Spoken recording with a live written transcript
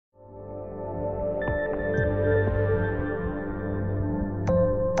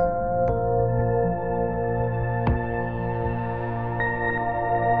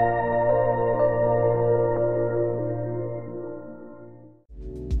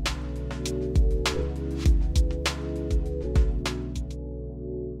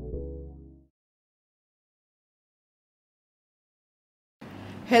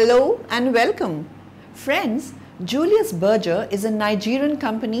Hello and welcome. Friends, Julius Berger is a Nigerian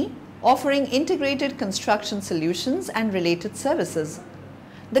company offering integrated construction solutions and related services.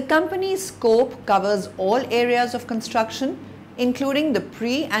 The company's scope covers all areas of construction, including the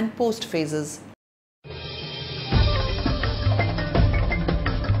pre- and post phases.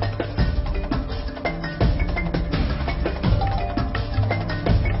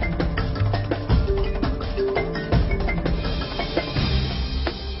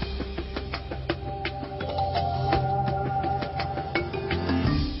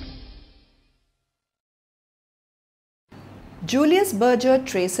 Julius Berger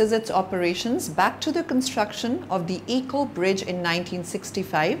traces its operations back to the construction of the Eco Bridge in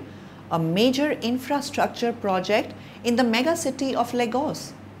 1965, a major infrastructure project in the megacity of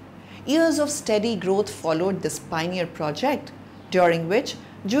Lagos. Years of steady growth followed this pioneer project, during which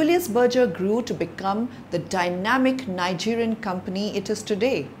Julius Berger grew to become the dynamic Nigerian company it is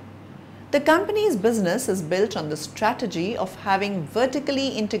today. The company's business is built on the strategy of having vertically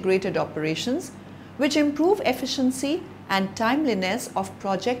integrated operations which improve efficiency and timeliness of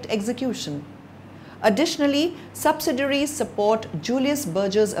project execution. Additionally, subsidiaries support Julius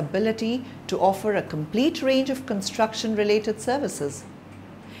Berger's ability to offer a complete range of construction-related services.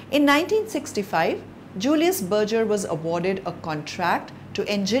 In 1965, Julius Berger was awarded a contract to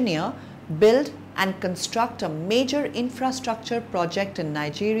engineer, build and construct a major infrastructure project in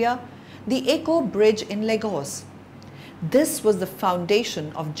Nigeria, the Eco Bridge in Lagos. This was the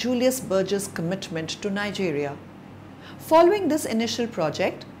foundation of Julius Berger's commitment to Nigeria. Following this initial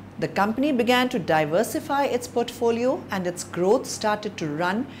project, the company began to diversify its portfolio and its growth started to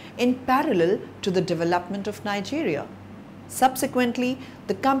run in parallel to the development of Nigeria. Subsequently,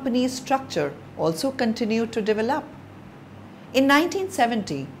 the company's structure also continued to develop. In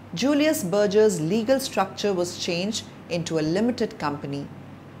 1970, Julius Berger's legal structure was changed into a limited company,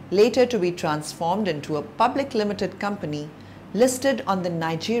 later to be transformed into a public limited company listed on the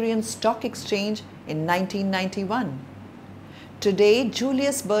Nigerian Stock Exchange in 1991. Today,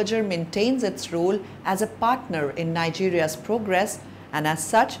 Julius Berger maintains its role as a partner in Nigeria's progress and as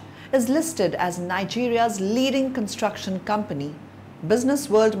such is listed as Nigeria's leading construction company. Business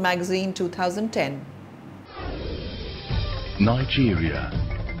World Magazine 2010. Nigeria,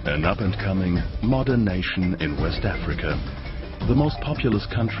 an up-and-coming modern nation in West Africa, the most populous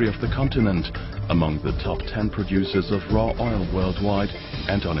country of the continent, among the top 10 producers of raw oil worldwide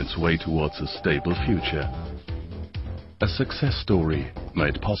and on its way towards a stable future. A success story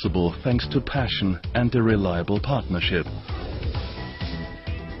made possible thanks to passion and a reliable partnership.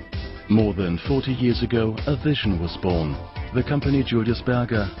 More than 40 years ago, a vision was born. The company Julius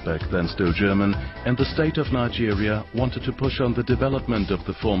Berger, back then still German, and the state of Nigeria wanted to push on the development of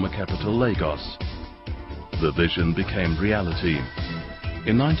the former capital Lagos. The vision became reality.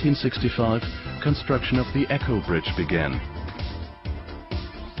 In 1965, construction of the Eco Bridge began.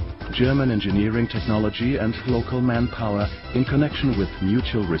 German engineering technology and local manpower in connection with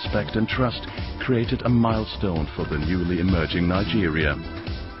mutual respect and trust created a milestone for the newly emerging Nigeria.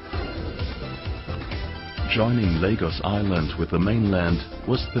 Joining Lagos Island with the mainland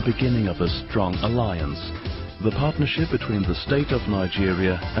was the beginning of a strong alliance, the partnership between the state of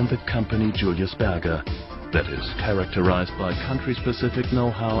Nigeria and the company Julius Berger, that is characterized by country-specific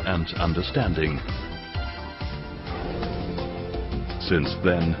know-how and understanding. Since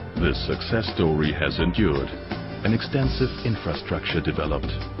then, this success story has endured. An extensive infrastructure developed.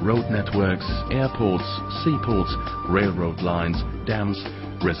 Road networks, airports, seaports, railroad lines, dams,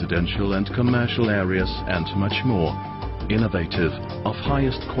 residential and commercial areas and much more. Innovative, of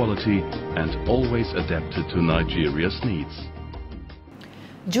highest quality and always adapted to Nigeria's needs.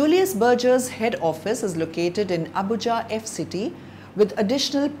 Julius Berger's head office is located in Abuja FCT with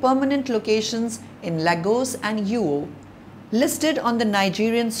additional permanent locations in Lagos and Uyo. Listed on the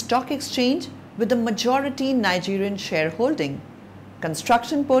Nigerian Stock Exchange with a majority Nigerian shareholding.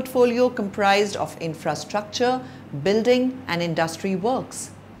 Construction portfolio comprised of infrastructure, building and industry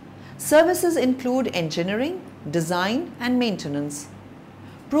works. Services include engineering, design and maintenance.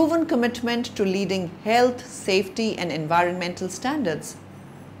 Proven commitment to leading health, safety and environmental standards.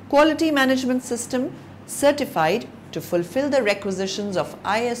 Quality management system certified to fulfill the requisitions of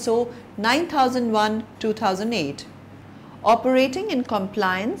ISO 9001-2008. Operating in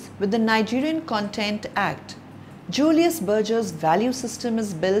compliance with the Nigerian Content Act, Julius Berger's value system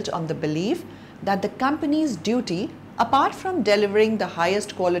is built on the belief that the company's duty, apart from delivering the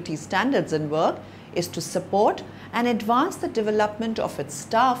highest quality standards in work, is to support and advance the development of its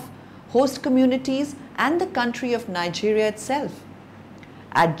staff, host communities and the country of Nigeria itself.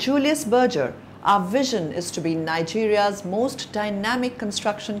 At Julius Berger, Our vision is to be Nigeria's most dynamic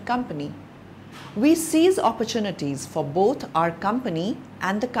construction company. We seize opportunities for both our company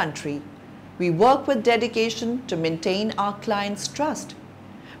and the country. We work with dedication to maintain our clients' trust.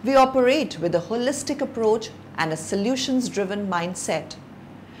 We operate with a holistic approach and a solutions-driven mindset.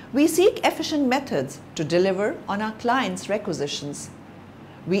 We seek efficient methods to deliver on our clients' requisitions.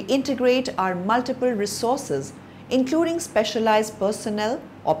 We integrate our multiple resources, including specialized personnel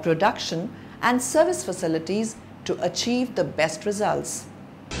or production and service facilities, to achieve the best results.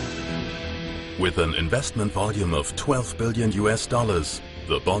 With an investment volume of $12 billion,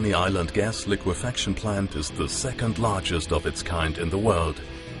 the Bonny Island gas liquefaction plant is the second largest of its kind in the world,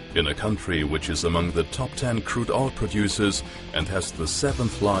 in a country which is among the top 10 crude oil producers and has the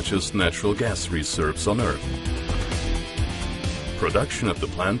 7th largest natural gas reserves on Earth. Production at the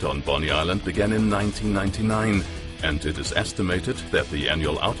plant on Bonny Island began in 1999, and it is estimated that the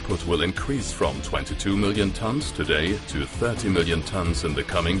annual output will increase from 22 million tons today to 30 million tons in the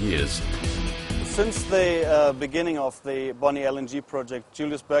coming years. Since the beginning of the Bonny LNG project,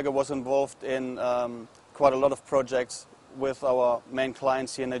 Julius Berger was involved in quite a lot of projects with our main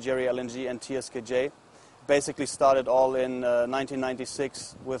clients here, Nigeria LNG and TSKJ. Basically started all in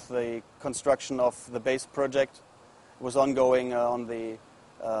 1996 with the construction of the base project. It was ongoing on the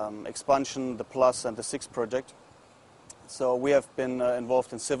expansion, the Plus and the 6 project. So we have been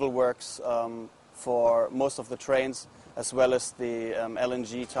involved in civil works for most of the trains, as well as the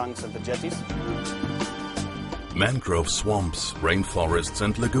LNG tanks and the jetties. Mangrove swamps, rainforests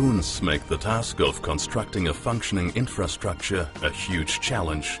and lagoons make the task of constructing a functioning infrastructure a huge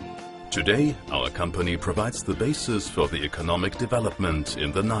challenge. Today, our company provides the basis for the economic development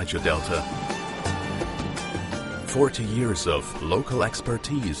in the Niger Delta. 40 years of local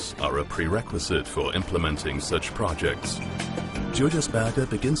expertise are a prerequisite for implementing such projects. Julius Berger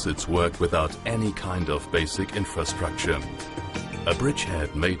begins its work without any kind of basic infrastructure. A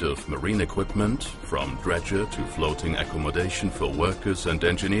bridgehead made of marine equipment, from dredger to floating accommodation for workers and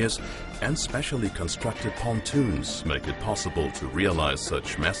engineers, and specially constructed pontoons make it possible to realize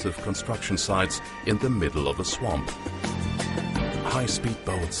such massive construction sites in the middle of a swamp. High-speed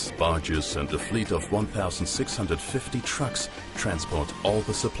boats, barges and a fleet of 1,650 trucks transport all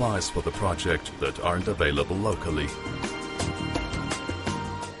the supplies for the project that aren't available locally.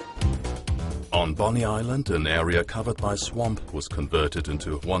 On Bonny Island, an area covered by swamp was converted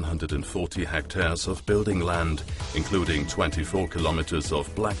into 140 hectares of building land, including 24 kilometers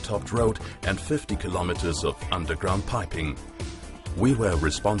of black-topped road and 50 kilometers of underground piping. We were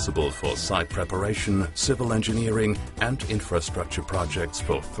responsible for site preparation, civil engineering and infrastructure projects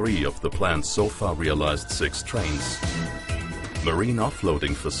for 3 of the plant's so far realized 6 trains. Marine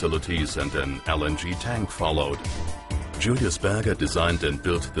offloading facilities and an LNG tank followed. Julius Berger designed and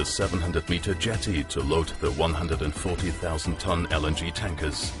built the 700-meter jetty to load the 140,000-ton LNG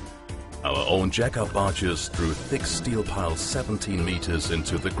tankers. Our own jack-up barges drew thick steel piles 17 meters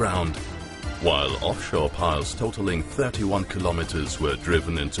into the ground, while offshore piles totaling 31 kilometers were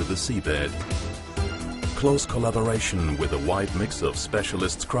driven into the seabed. Close collaboration with a wide mix of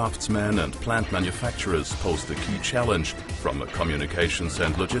specialist craftsmen and plant manufacturers posed a key challenge from a communications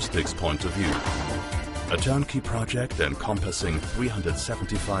and logistics point of view. A turnkey project encompassing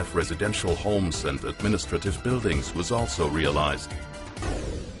 375 residential homes and administrative buildings was also realized.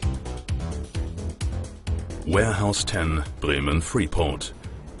 Warehouse 10, Bremen Freeport.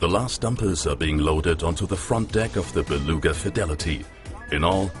 The last dumpers are being loaded onto the front deck of the Beluga Fidelity. In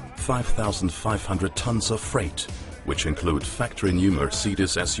all, 5,500 tons of freight, which include factory-new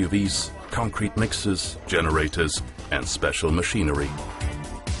Mercedes SUVs, concrete mixers, generators and special machinery.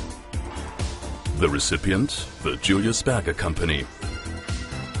 The recipient, the Julius Berger Company.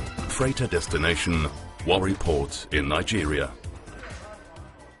 Freighter destination, Warri Port in Nigeria.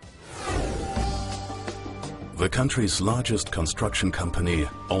 The country's largest construction company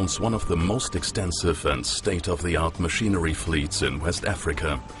owns one of the most extensive and state-of-the-art machinery fleets in West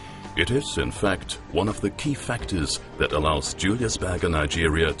Africa. It is, in fact, one of the key factors that allows Julius Berger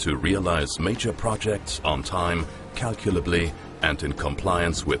Nigeria to realize major projects on time, calculably, and in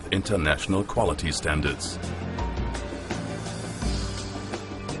compliance with international quality standards.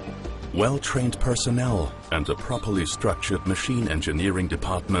 Well-trained personnel and a properly structured machine engineering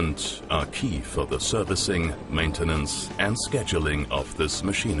department are key for the servicing, maintenance and scheduling of this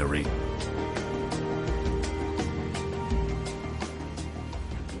machinery.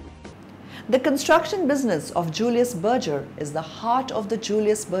 The construction business of Julius Berger is the heart of the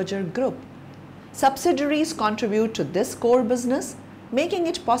Julius Berger Group. Subsidiaries contribute to this core business, making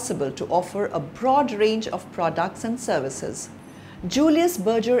it possible to offer a broad range of products and services. Julius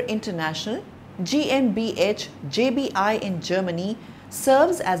Berger International, GmbH JBI in Germany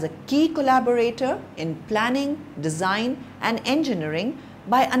serves as a key collaborator in planning, design and engineering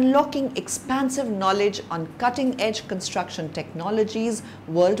by unlocking expansive knowledge on cutting-edge construction technologies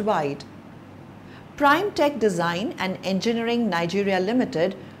worldwide. Prime Tech Design and Engineering Nigeria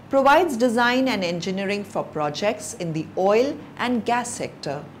Limited provides design and engineering for projects in the oil and gas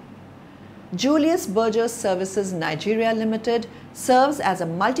sector. Julius Berger Services Nigeria Limited serves as a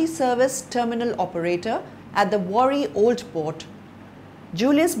multi-service terminal operator at the Warri Old Port.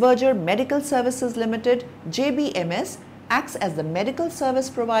 Julius Berger Medical Services Limited JBMS acts as the medical service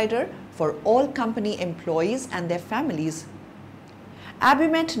provider for all company employees and their families.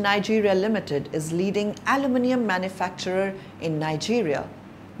 Abimet Nigeria Limited is leading aluminium manufacturer in Nigeria.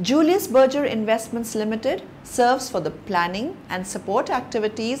 Julius Berger Investments Limited serves for the planning and support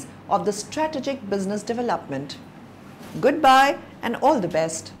activities of the strategic business development. Goodbye and all the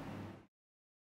best.